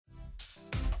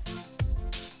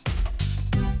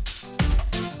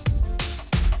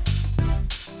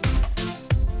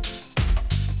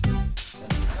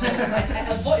I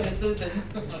avoid the gluten.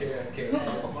 Okay.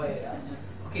 Avoid it.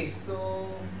 Okay, so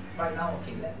right now,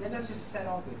 okay, let us just set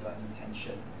off with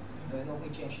intention. You know,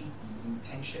 which actually the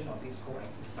intention of this whole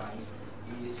exercise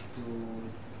is to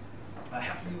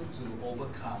help you to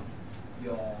overcome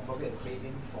your probably a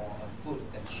craving for a food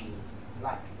that you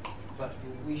like, but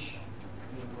you wish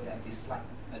you would have disliked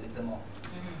a little more.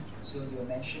 So you were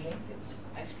mentioning it's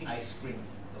Ice cream. Ice cream.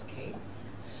 Okay.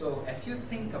 So as you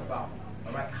think about,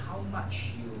 all right, how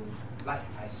much you like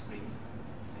ice cream.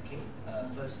 Okay.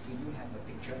 First, do you have a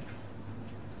picture?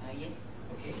 Yes.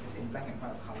 Okay. Is it in black and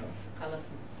white or color?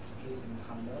 Colorful. Okay. It's in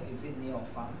color. Is it near or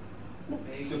far?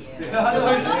 Very Is near. it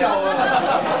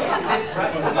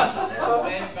bright?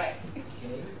 Very bright.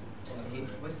 Okay. Okay.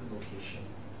 What's the location?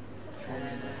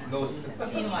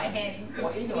 In my hand.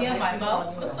 Near my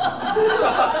mouth.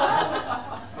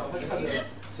 Okay.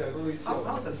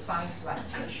 How's the size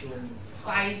like? Can you show me?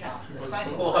 Size. The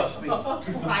size of ice cream.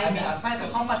 Size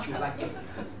of how much you like it.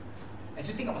 As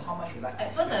you think about how much you like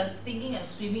At first I was thinking of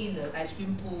swimming in the ice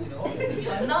cream pool, you know.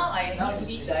 But now I need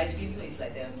to eat the ice cream, so it's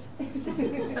like that.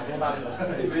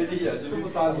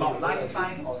 About life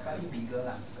size or slightly bigger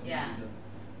lah. Yeah.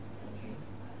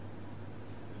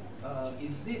 Okay.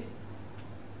 Is it?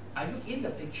 Are you in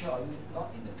the picture or are you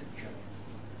not in the picture?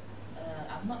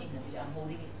 I'm not in the picture. I'm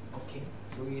holding it. Okay.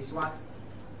 So is what?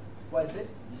 What is it?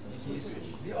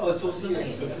 Associated.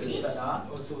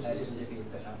 Associated.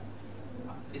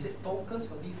 Is it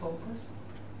focus or defocus?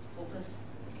 Focus.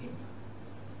 Okay.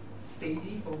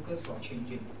 Steady, focus or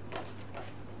changing?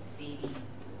 Steady.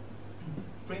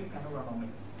 Frame panoramic.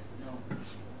 No.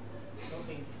 No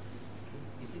frame.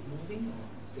 Is it moving or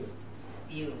still?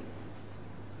 Still.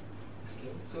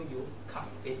 Okay. So you cut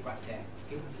it right there.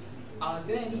 Okay. Are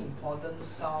there any important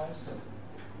sounds?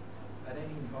 Are there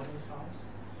any important sounds?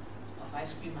 Of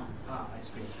ice cream. Ice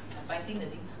cream. I'm biting the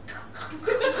thing.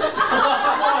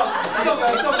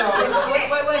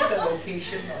 Where's the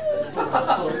location of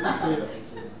the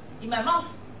In my mouth.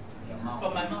 Your mouth.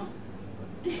 From my mouth.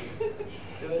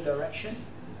 The direction?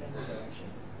 Is there no direction?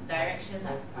 Direction.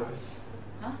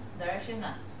 Huh? Direction.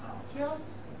 Here.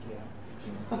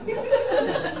 Okay.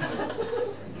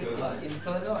 Is it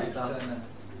internal or external?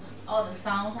 Oh, the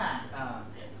sounds. Ah.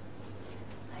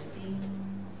 I think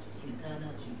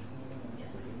internal.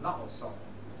 Yeah. Loud or soft?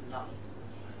 Loud.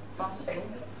 Fast, slow?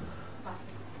 Fast.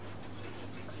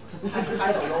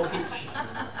 High or low pitch?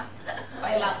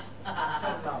 Quite loud. Quite loud.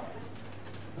 Tone.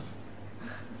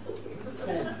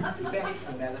 Is there any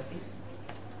tonality?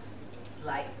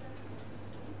 Like.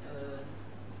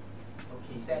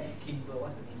 Okay, is there any timbre?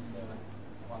 What's the timbre like?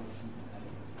 Quality?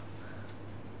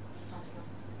 Fast.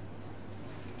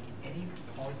 Any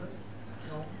pauses?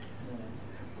 No. No.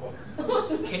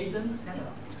 Cadence? Have or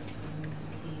not?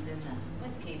 Cadence.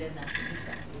 What's cadence? Is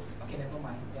that it? Okay, never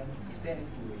mind. Then is there any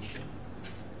duration?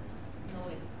 No.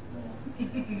 No.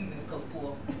 Go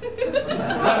poor.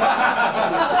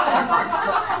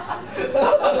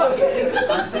 Okay, next,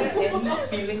 are there any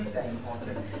feelings that are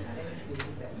important? Are there any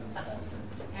feelings that are important?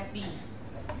 Happy.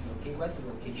 Okay, what's the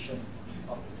location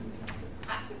of the feeling?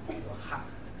 Heart. Your heart.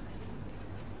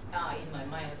 In my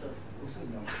mind also. Also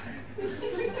in your mind.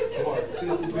 What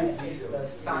is the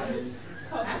size?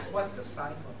 What's the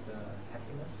size of the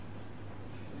happiness?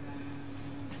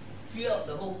 Fill up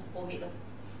the whole head.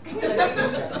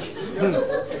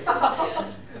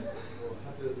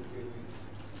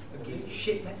 Okay,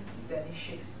 shape, man. Is there any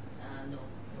shape? No.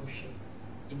 No shape.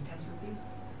 Intensity?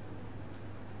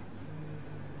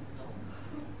 No.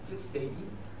 Is it steady?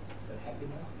 The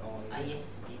happiness or is it? Yes.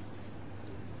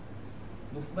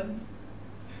 Movement?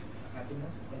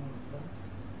 Happiness? Is there any movement?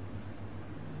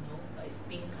 No, but it's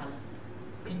pink color.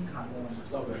 Pink color.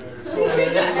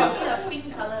 The pink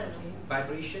color.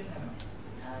 Vibration?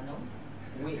 No.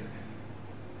 Weight?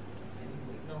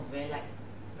 No, very light.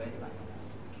 Very light.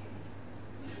 Okay.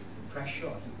 Pressure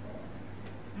or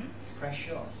heat?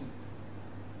 Pressure or heat?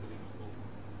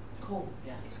 Cold.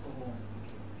 Yeah. It's cold.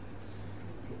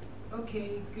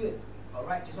 Okay, good.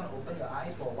 Alright, just want to open your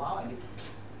eyes for a while and then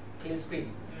clear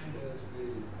screen.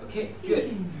 Okay,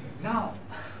 good. Now,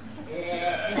 so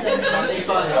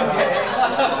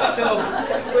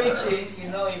which is,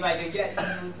 if I could get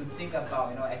you to think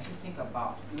about, as you think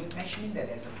about, you were mentioning that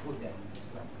there's a food that you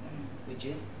dislike, which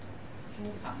is 猪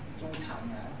肠. 猪肠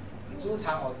啊，猪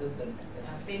肠 or 等等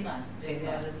Same Same They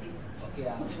are the same. Okay,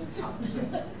 猪肠.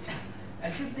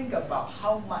 As you think about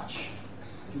how much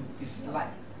you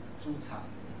dislike 猪肠,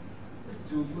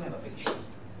 do you have a picture?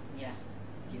 Yeah.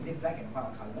 Is it black and white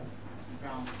or color?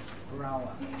 Brown. Brown.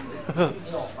 Is it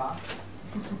near or far?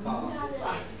 Far.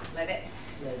 Like that.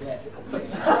 Like that.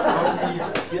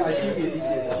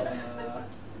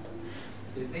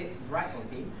 Is it bright or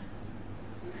dim?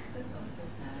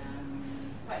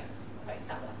 Quite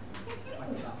dark lah.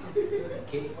 Quite dark.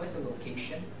 Okay, what's the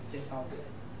location? Just out there.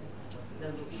 The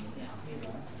location, yeah.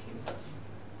 Okay.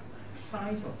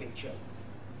 Size of picture.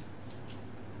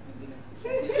 My goodness.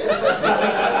 Just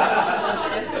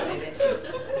like that.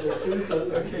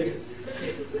 Okay.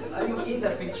 Are you in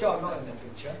the picture or not in the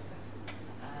picture?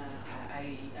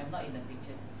 I'm not in the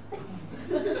picture.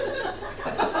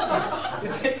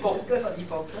 Is it focus or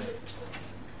defocus?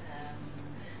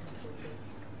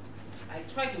 I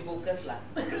try to focus lah.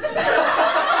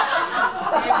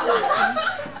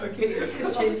 Okay, is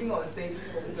it changing or staying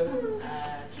focus?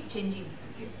 Keep changing.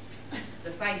 Okay.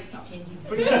 The size keep changing.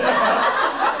 Is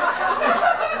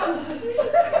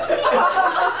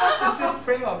it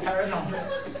frame or paranormal?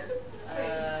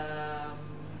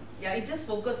 Yeah, it just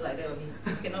focus like that only.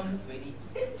 You cannot move already.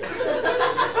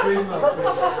 Frame.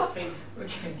 Frame.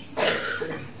 Okay.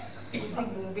 Is it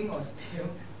moving or still?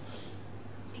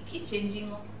 It keep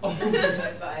changing. Oh.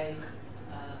 But I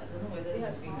don't know whether They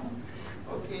have it's sound.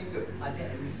 Okay, good. Are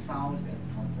there any sounds that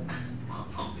important? No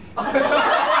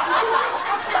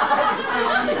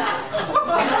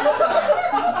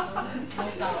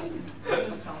sounds. No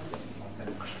sounds that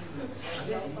important. Are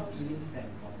there any feelings that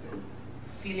important?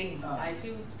 Feeling. I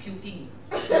feel puking.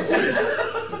 Can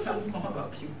you tell me more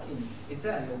about puking? Is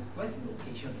there what's the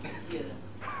location? Here.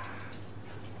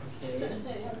 Okay.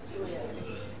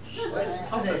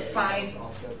 How's the size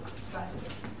of the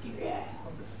puking?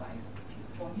 What's the size of the puking?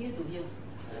 From here to here.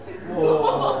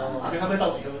 给他们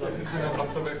到底看到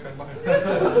cluster back stand by。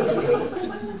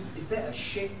 Is there a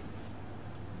shape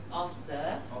Of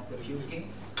the puking?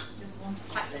 just one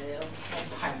pipe like that. One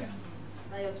pipe.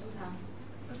 那有出场。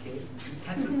 Okay.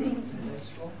 Intensity is it very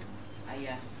strong?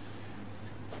 Yeah.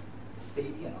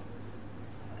 Steady or not?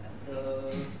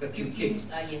 The puking.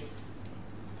 Yes.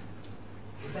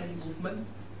 Is there any movement?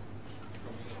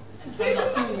 I try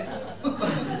not to.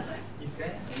 Is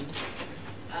there any?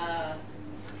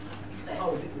 It's like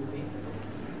How is it moving?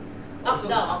 up, Also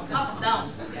down, up, up,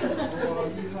 down. Yeah. 哇，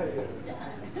厉害耶！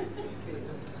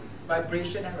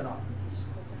 Vibration have or not?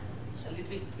 A little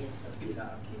bit, yes. A bit,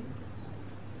 okay.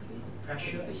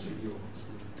 Pressure? Pressure.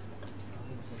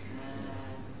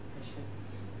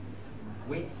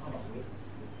 Weight? How about weight?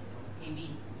 Heavy.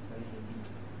 Very heavy.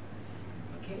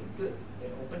 Okay, good.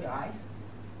 Then open your eyes.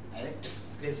 And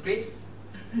that's great.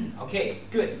 Okay,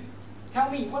 good. Tell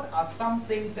me, what are some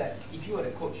things that if you were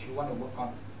the coach, you want to work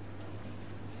on?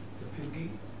 The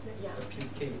puking. The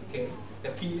puking, okay.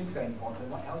 The feelings are important.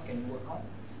 What else can you work on?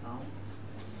 Sound.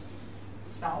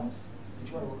 Sounds? Did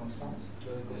you want to work on sounds? I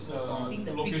think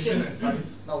the Location picture. and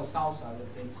size. No, sounds I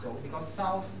don't think so. Because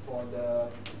sounds for the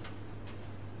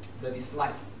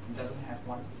dislike, it doesn't have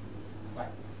one.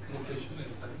 Right. Location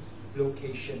and size.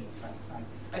 Location, right, size.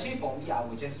 Actually for me, I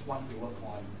would just want to work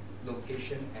on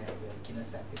location and the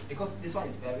kinesthetic. Because this one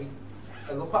is very,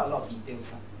 quite a lot of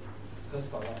details.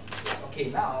 First got a lot of details. Okay,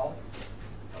 now,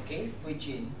 okay, Hui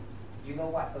Jin, you know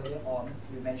what, earlier on,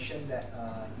 you mentioned that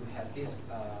you have this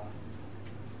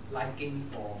liking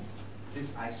for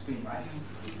this ice cream, right?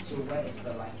 So where is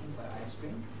the liking for the ice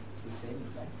cream? You say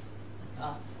it's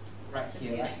right? Right Just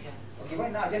here, here, right? yeah. Okay,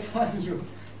 right now I just want you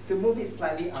to move it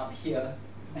slightly up here.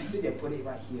 I see they put it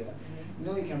right here. You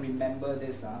know, you can remember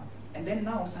this, and then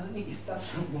now suddenly it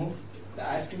starts to move. The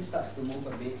ice cream starts to move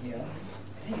a bit here.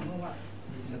 And then you know what?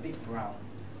 It's a bit brown.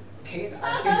 Okay, the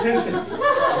ice cream turns a bit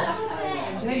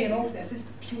brown. And then you know, there's this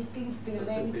puking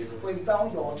feeling where it's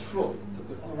down your throat.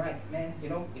 Alright, man, you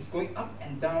know, it's going up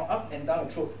and down your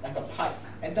throat like a pipe.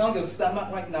 And down your stomach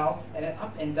right now, and then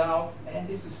up and down, and then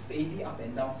this is steady up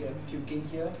and down here, puking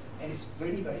here, and it's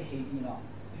really very heavy now.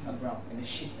 Brown, and the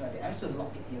shit right there. I have to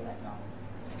lock it here right now.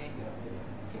 Okay.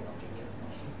 Okay, lock it here.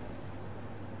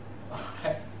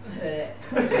 Okay.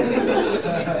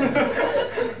 Alright.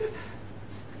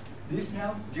 Do you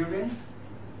smell durians?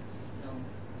 No.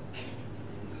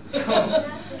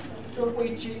 So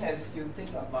Hui Jin, as you think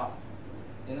about,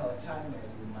 you know, a time where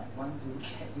you might want to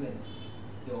get you and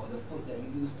the food that you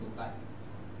used to like.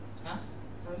 Huh?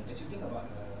 Sorry? As you think about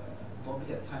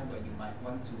probably a time where you might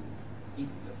want to eat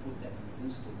the food that you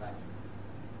used to like.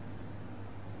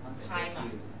 Let's say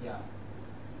Time, yeah.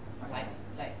 Right now.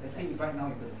 Like. Let's say right now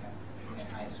you're going to have an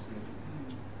ice cream.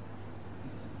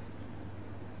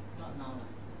 Not now lah.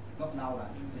 Not now lah.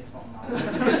 It's not now.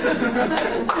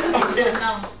 Okay. Not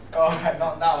now. Alright,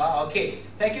 not now. Okay.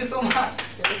 Thank you so much.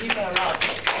 Thank you for a lot.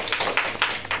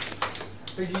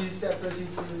 飞机下飞机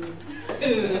吃，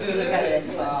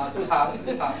驻场。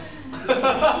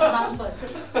 汤粉。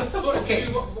 So actually,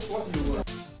 what you